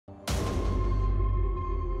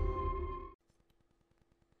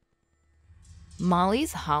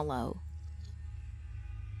Molly's Hollow.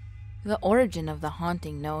 The origin of the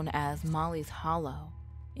haunting known as Molly's Hollow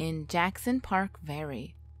in Jackson Park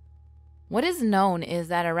vary. What is known is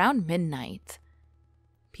that around midnight,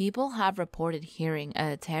 people have reported hearing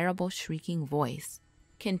a terrible shrieking voice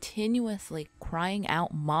continuously crying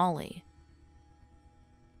out Molly.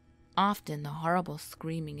 Often the horrible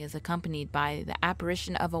screaming is accompanied by the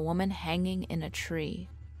apparition of a woman hanging in a tree.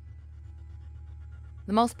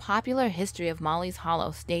 The most popular history of Molly's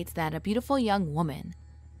Hollow states that a beautiful young woman,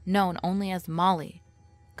 known only as Molly,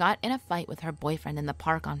 got in a fight with her boyfriend in the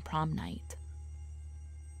park on prom night.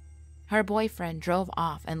 Her boyfriend drove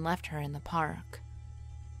off and left her in the park.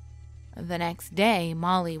 The next day,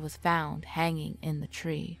 Molly was found hanging in the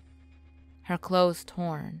tree, her clothes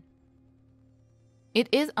torn. It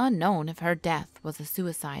is unknown if her death was a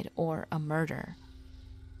suicide or a murder.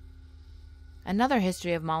 Another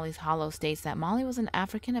history of Molly's Hollow states that Molly was an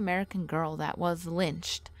African American girl that was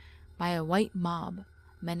lynched by a white mob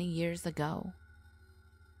many years ago.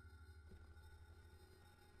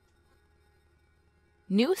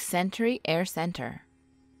 New Century Air Center.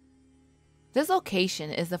 This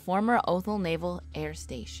location is the former Othel Naval Air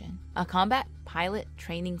Station, a combat pilot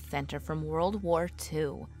training center from World War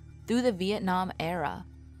II through the Vietnam era.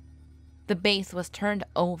 The base was turned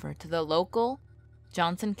over to the local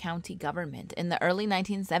Johnson County government in the early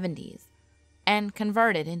 1970s and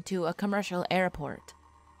converted into a commercial airport,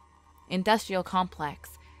 industrial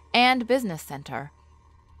complex, and business center.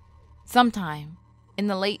 Sometime in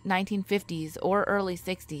the late 1950s or early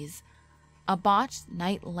 60s, a botched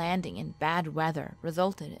night landing in bad weather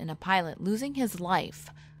resulted in a pilot losing his life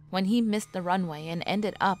when he missed the runway and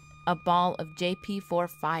ended up a ball of JP-4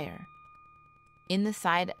 fire in the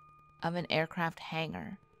side of an aircraft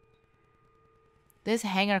hangar. This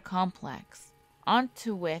hangar complex,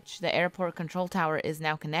 onto which the airport control tower is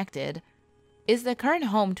now connected, is the current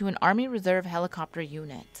home to an Army Reserve helicopter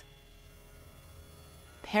unit.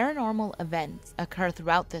 Paranormal events occur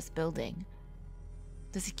throughout this building.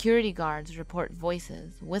 The security guards report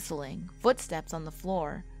voices, whistling, footsteps on the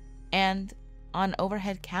floor, and on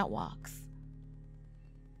overhead catwalks.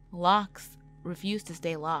 Locks refuse to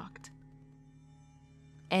stay locked,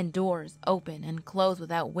 and doors open and close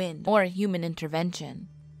without wind or human intervention.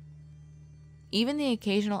 Even the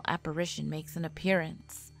occasional apparition makes an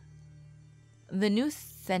appearance. The New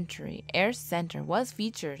Century Air Center was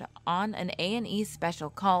featured on an A&E special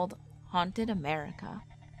called Haunted America.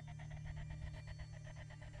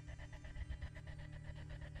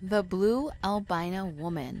 The Blue Albino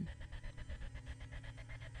Woman.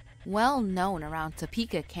 Well known around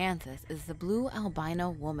Topeka, Kansas, is the Blue Albino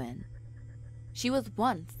Woman. She was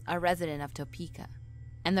once a resident of Topeka,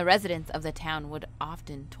 and the residents of the town would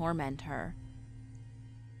often torment her.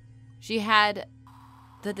 She had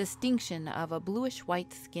the distinction of a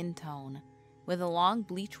bluish-white skin tone, with a long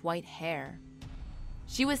bleach-white hair.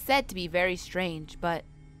 She was said to be very strange, but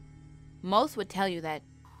most would tell you that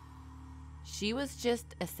she was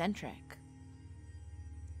just eccentric.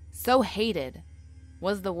 So hated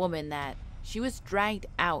was the woman that she was dragged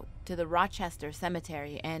out to the Rochester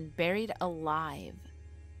Cemetery and buried alive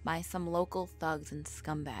by some local thugs and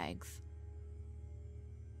scumbags.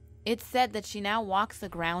 It's said that she now walks the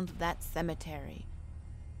grounds of that cemetery,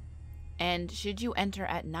 and should you enter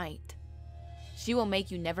at night, she will make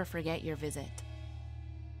you never forget your visit.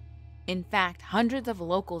 In fact, hundreds of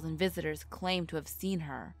locals and visitors claim to have seen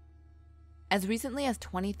her. As recently as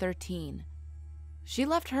 2013, she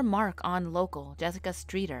left her mark on local Jessica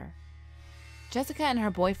Streeter. Jessica and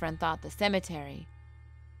her boyfriend thought the cemetery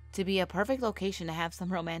to be a perfect location to have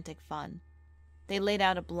some romantic fun. They laid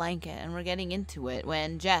out a blanket and were getting into it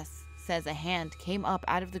when Jess says a hand came up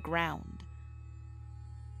out of the ground.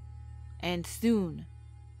 And soon,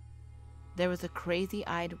 there was a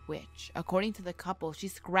crazy-eyed witch. According to the couple, she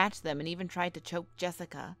scratched them and even tried to choke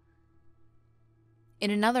Jessica. In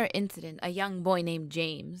another incident, a young boy named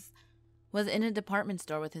James was in a department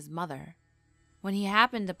store with his mother when he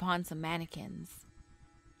happened upon some mannequins.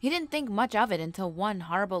 He didn't think much of it until one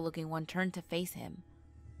horrible-looking one turned to face him.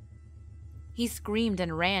 He screamed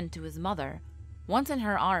and ran to his mother. Once in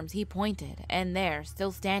her arms, he pointed, and there,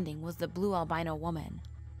 still standing, was the Blue Albino Woman.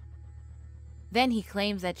 Then he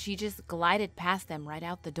claims that she just glided past them right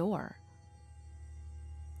out the door.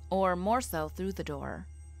 Or more so, through the door.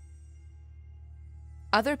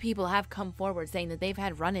 Other people have come forward saying that they've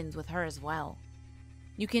had run-ins with her as well.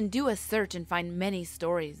 You can do a search and find many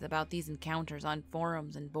stories about these encounters on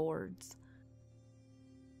forums and boards.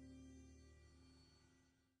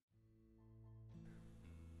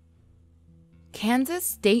 Kansas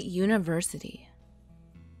State University.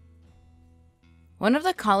 One of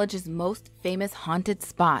the college's most famous haunted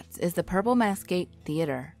spots is the Purple Mascate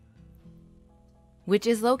Theater, which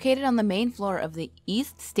is located on the main floor of the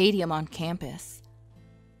East Stadium on campus.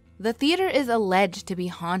 The theater is alleged to be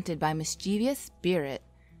haunted by a mischievous spirit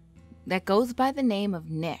that goes by the name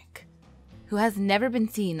of Nick, who has never been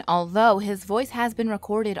seen, although his voice has been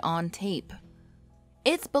recorded on tape.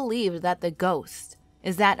 It's believed that the ghost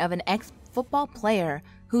is that of an ex-football player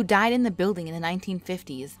who died in the building in the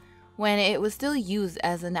 1950s when it was still used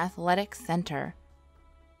as an athletic center.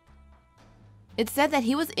 It's said that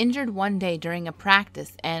he was injured one day during a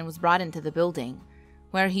practice and was brought into the building,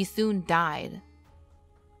 where he soon died.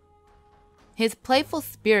 His playful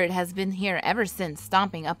spirit has been here ever since,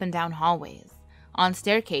 stomping up and down hallways, on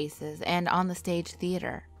staircases, and on the stage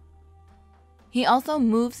theater. He also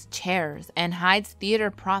moves chairs and hides theater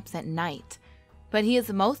props at night, but he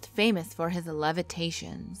is most famous for his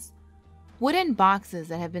levitations. Wooden boxes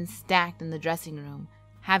that have been stacked in the dressing room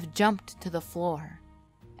have jumped to the floor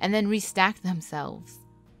and then restacked themselves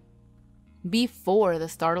before the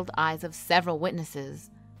startled eyes of several witnesses.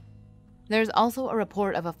 There's also a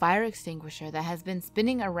report of a fire extinguisher that has been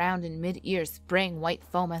spinning around in mid-air, spraying white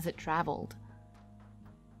foam as it traveled.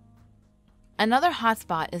 Another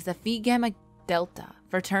hotspot is the Phi Gamma Delta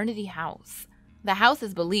fraternity house. The house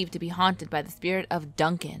is believed to be haunted by the spirit of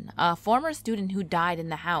Duncan, a former student who died in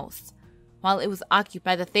the house while it was occupied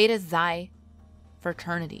by the Theta Xi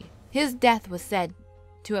fraternity. His death was said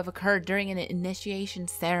to have occurred during an initiation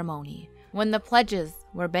ceremony when the pledges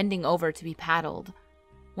were bending over to be paddled.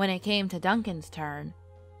 When it came to Duncan's turn,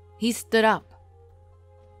 he stood up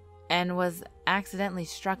and was accidentally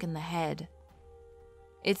struck in the head.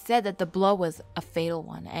 It's said that the blow was a fatal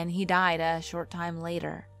one, and he died a short time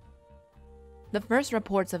later. The first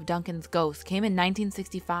reports of Duncan's ghost came in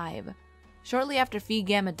 1965, shortly after Phi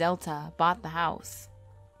Gamma Delta bought the house.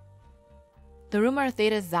 The rumor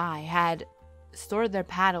Theta Xi had stored their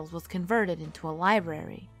paddles was converted into a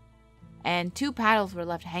library, and 2 paddles were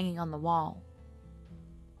left hanging on the wall,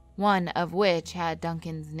 one of which had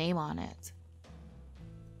Duncan's name on it.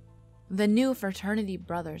 The new fraternity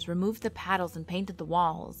brothers removed the paddles and painted the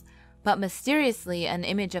walls, but mysteriously an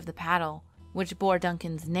image of the paddle, which bore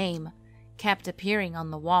Duncan's name, kept appearing on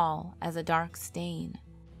the wall as a dark stain.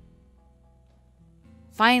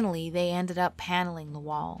 Finally, they ended up paneling the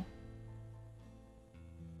wall.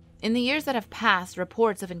 In the years that have passed,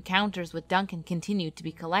 reports of encounters with Duncan continued to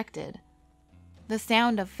be collected. The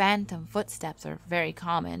sound of phantom footsteps are very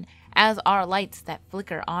common, as are lights that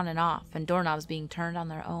flicker on and off and doorknobs being turned on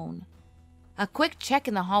their own. A quick check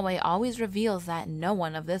in the hallway always reveals that no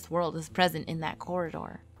one of this world is present in that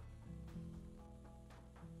corridor.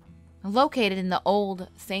 Located in the old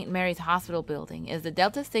St. Mary's Hospital building is the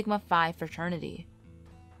Delta Sigma Phi fraternity.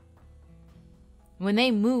 When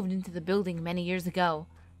they moved into the building many years ago,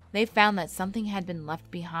 they found that something had been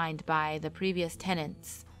left behind by the previous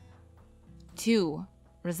tenants. 2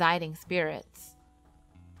 residing spirits.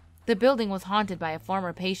 The building was haunted by a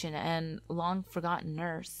former patient and long-forgotten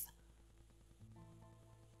nurse.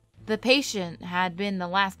 The patient had been the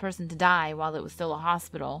last person to die while it was still a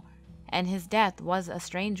hospital, and his death was a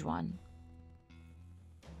strange one.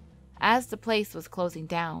 As the place was closing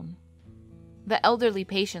down, the elderly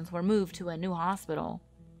patients were moved to a new hospital.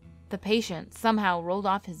 The patient somehow rolled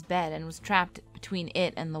off his bed and was trapped between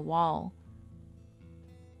it and the wall.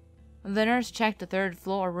 The nurse checked the 3rd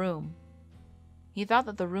floor room. He thought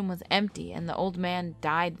that the room was empty and the old man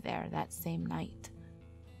died there that same night.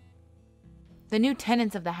 The new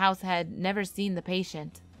tenants of the house had never seen the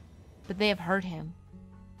patient, but they have heard him.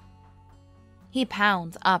 He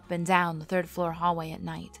pounds up and down the 3rd floor hallway at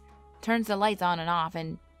night, turns the lights on and off,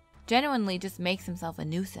 and genuinely just makes himself a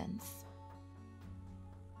nuisance.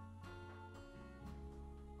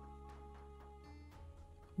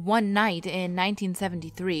 One night in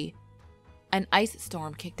 1973, an ice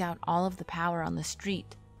storm kicked out all of the power on the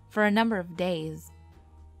street for a number of days.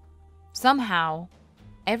 Somehow,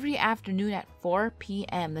 every afternoon at 4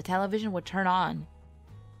 p.m., the television would turn on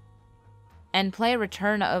and play a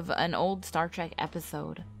return of an old Star Trek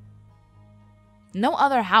episode. No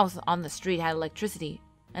other house on the street had electricity,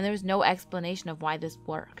 and there was no explanation of why this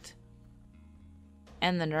worked.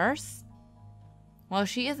 And the nurse? Well,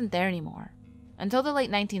 she isn't there anymore. Until the late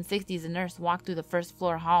 1960s, a nurse walked through the 1st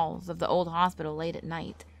floor halls of the old hospital late at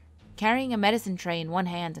night, carrying a medicine tray in one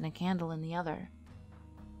hand and a candle in the other.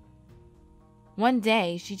 One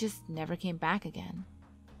day, she just never came back again.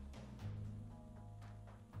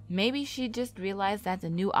 Maybe she just realized that the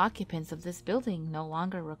new occupants of this building no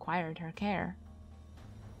longer required her care.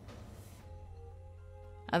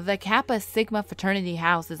 The Kappa Sigma fraternity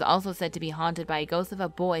house is also said to be haunted by a ghost of a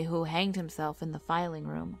boy who hanged himself in the filing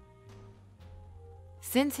room.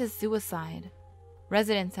 Since his suicide,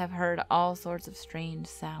 residents have heard all sorts of strange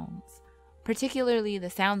sounds, particularly the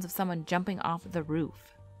sounds of someone jumping off the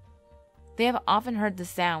roof. They have often heard the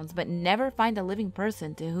sounds, but never find a living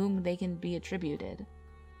person to whom they can be attributed.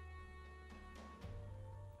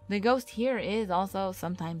 The ghost here is also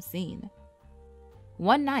sometimes seen.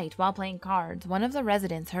 One night, while playing cards, one of the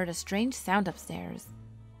residents heard a strange sound upstairs.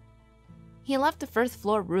 He left the first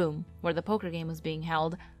floor room, where the poker game was being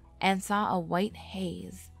held, and saw a white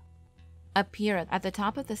haze appear at the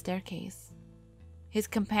top of the staircase. His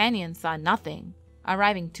companion saw nothing,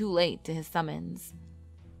 arriving too late to his summons.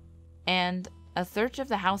 And a search of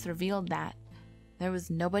the house revealed that there was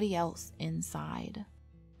nobody else inside.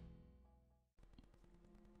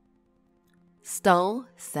 Stull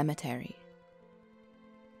Cemetery.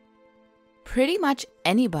 Pretty much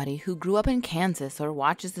anybody who grew up in Kansas or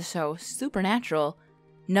watches the show Supernatural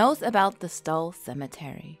knows about the Stull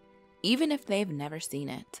Cemetery, even if they've never seen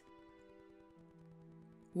it.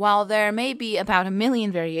 While there may be about 1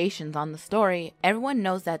 million variations on the story, everyone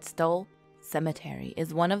knows that Stull Cemetery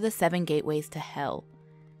is one of the 7 gateways to hell,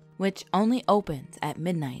 which only opens at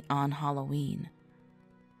midnight on Halloween.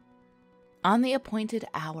 On the appointed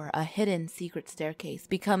hour, a hidden secret staircase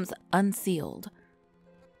becomes unsealed.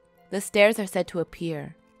 The stairs are said to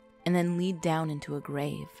appear and then lead down into a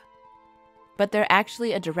grave, but they're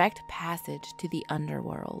actually a direct passage to the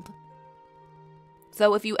underworld.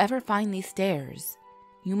 So if you ever find these stairs,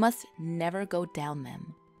 you must never go down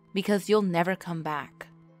them, because you'll never come back.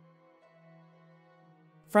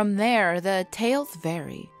 From there, the tales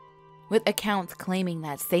vary, with accounts claiming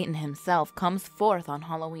that Satan himself comes forth on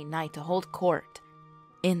Halloween night to hold court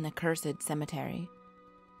in the cursed cemetery.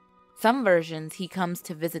 Some versions he comes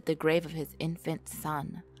to visit the grave of his infant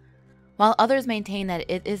son, while others maintain that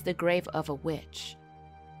it is the grave of a witch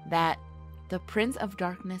that the Prince of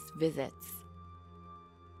Darkness visits,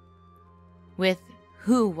 with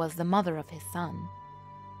who was the mother of his son,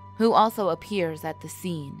 who also appears at the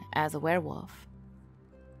scene as a werewolf.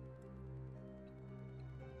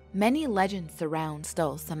 Many legends surround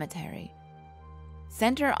Stull Cemetery,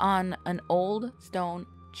 center on an old stone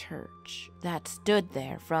church that stood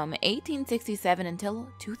there from 1867 until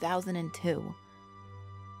 2002.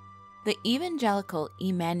 The Evangelical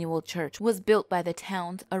Emmanuel Church was built by the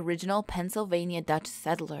town's original Pennsylvania Dutch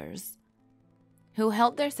settlers, who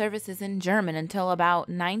held their services in German until about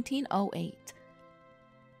 1908.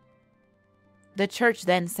 The church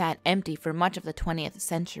then sat empty for much of the 20th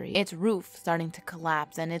century, its roof starting to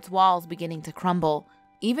collapse and its walls beginning to crumble,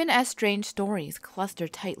 even as strange stories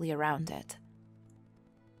clustered tightly around it.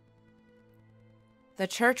 The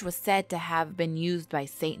church was said to have been used by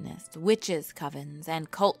Satanists, witches' covens, and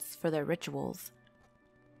cults for their rituals.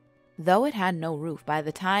 Though it had no roof by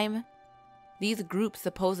the time these groups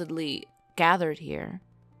supposedly gathered here,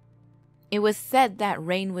 it was said that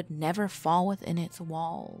rain would never fall within its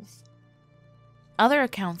walls. Other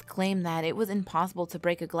accounts claim that it was impossible to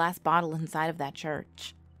break a glass bottle inside of that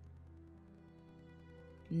church.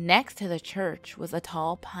 Next to the church was a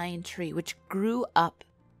tall pine tree which grew up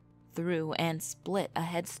through and split a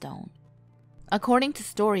headstone. According to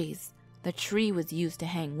stories, the tree was used to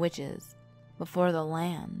hang witches before the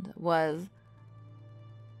land was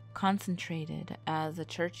concentrated as a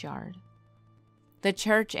churchyard. The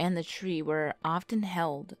church and the tree were often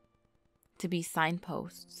held to be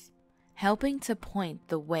signposts, helping to point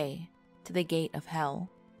the way to the gate of hell.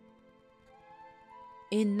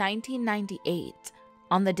 In 1998,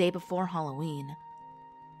 on the day before Halloween,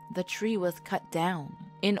 the tree was cut down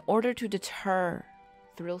in order to deter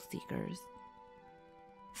thrill seekers.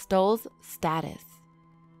 Stull's status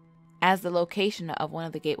as the location of one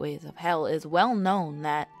of the gateways of hell is well known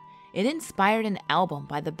that it inspired an album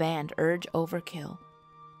by the band Urge Overkill,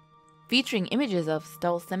 featuring images of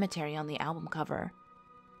Stull Cemetery on the album cover.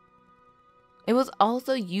 It was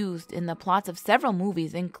also used in the plots of several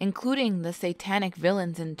movies, including the satanic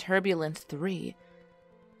villains in Turbulence 3,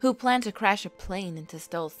 who planned to crash a plane into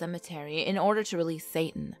Stull Cemetery in order to release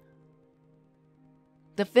Satan.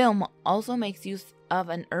 The film also makes use of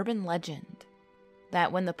an urban legend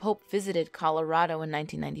that when the Pope visited Colorado in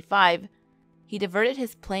 1995, he diverted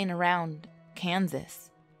his plane around Kansas,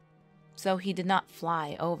 so he did not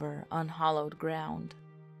fly over unhallowed ground.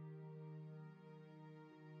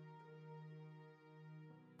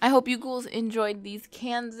 I hope you ghouls enjoyed these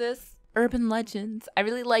Kansas urban legends. I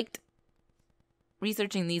really liked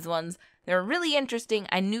researching these ones. They were really interesting.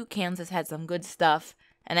 I knew Kansas had some good stuff,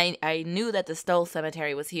 and I knew that the Stull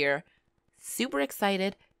Cemetery was here. Super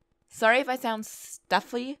excited. Sorry if I sound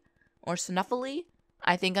stuffy or snuffly.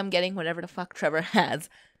 I think I'm getting whatever the fuck Trevor has.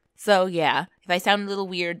 So yeah, if I sound a little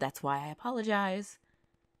weird, that's why I apologize.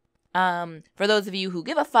 For those of you who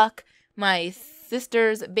give a fuck, my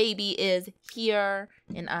sister's baby is here,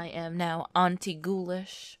 and I am now Auntie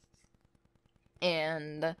Ghoulish.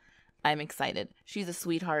 And I'm excited. She's a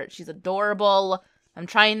sweetheart. She's adorable. I'm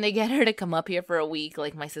trying to get her to come up here for a week,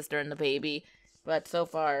 like my sister and the baby. But so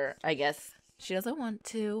far, I guess she doesn't want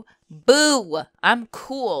to. Boo! I'm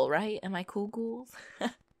cool, right? Am I cool, ghouls?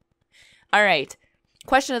 Alright.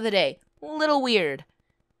 Question of the day. A little weird.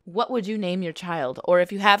 What would you name your child? Or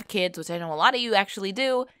if you have kids, which I know a lot of you actually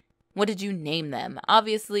do, what did you name them?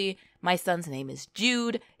 Obviously, my son's name is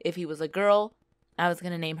Jude. If he was a girl, I was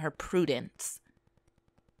going to name her Prudence.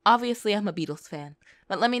 Obviously, I'm a Beatles fan.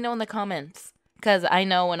 But let me know in the comments. Because I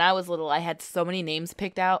know when I was little, I had so many names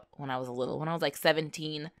picked out when I was little. When I was like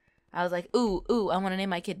 17, I was like, ooh, I want to name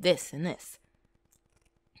my kid this and this.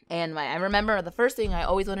 And I remember the first thing I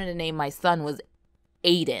always wanted to name my son was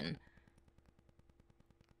Aiden.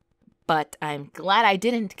 But I'm glad I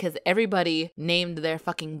didn't, because everybody named their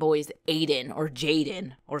fucking boys Aiden or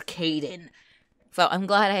Jaden or Caden. So I'm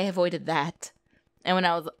glad I avoided that. And when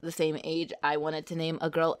I was the same age, I wanted to name a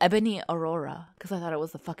girl Ebony Aurora, because I thought it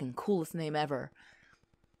was the fucking coolest name ever.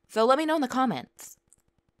 So let me know in the comments.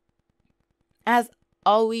 As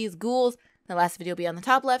always, ghouls, the last video will be on the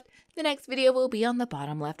top left, the next video will be on the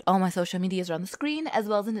bottom left. All my social medias are on the screen, as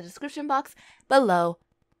well as in the description box below.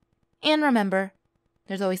 And remember,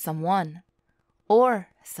 there's always someone or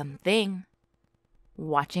something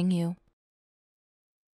watching you.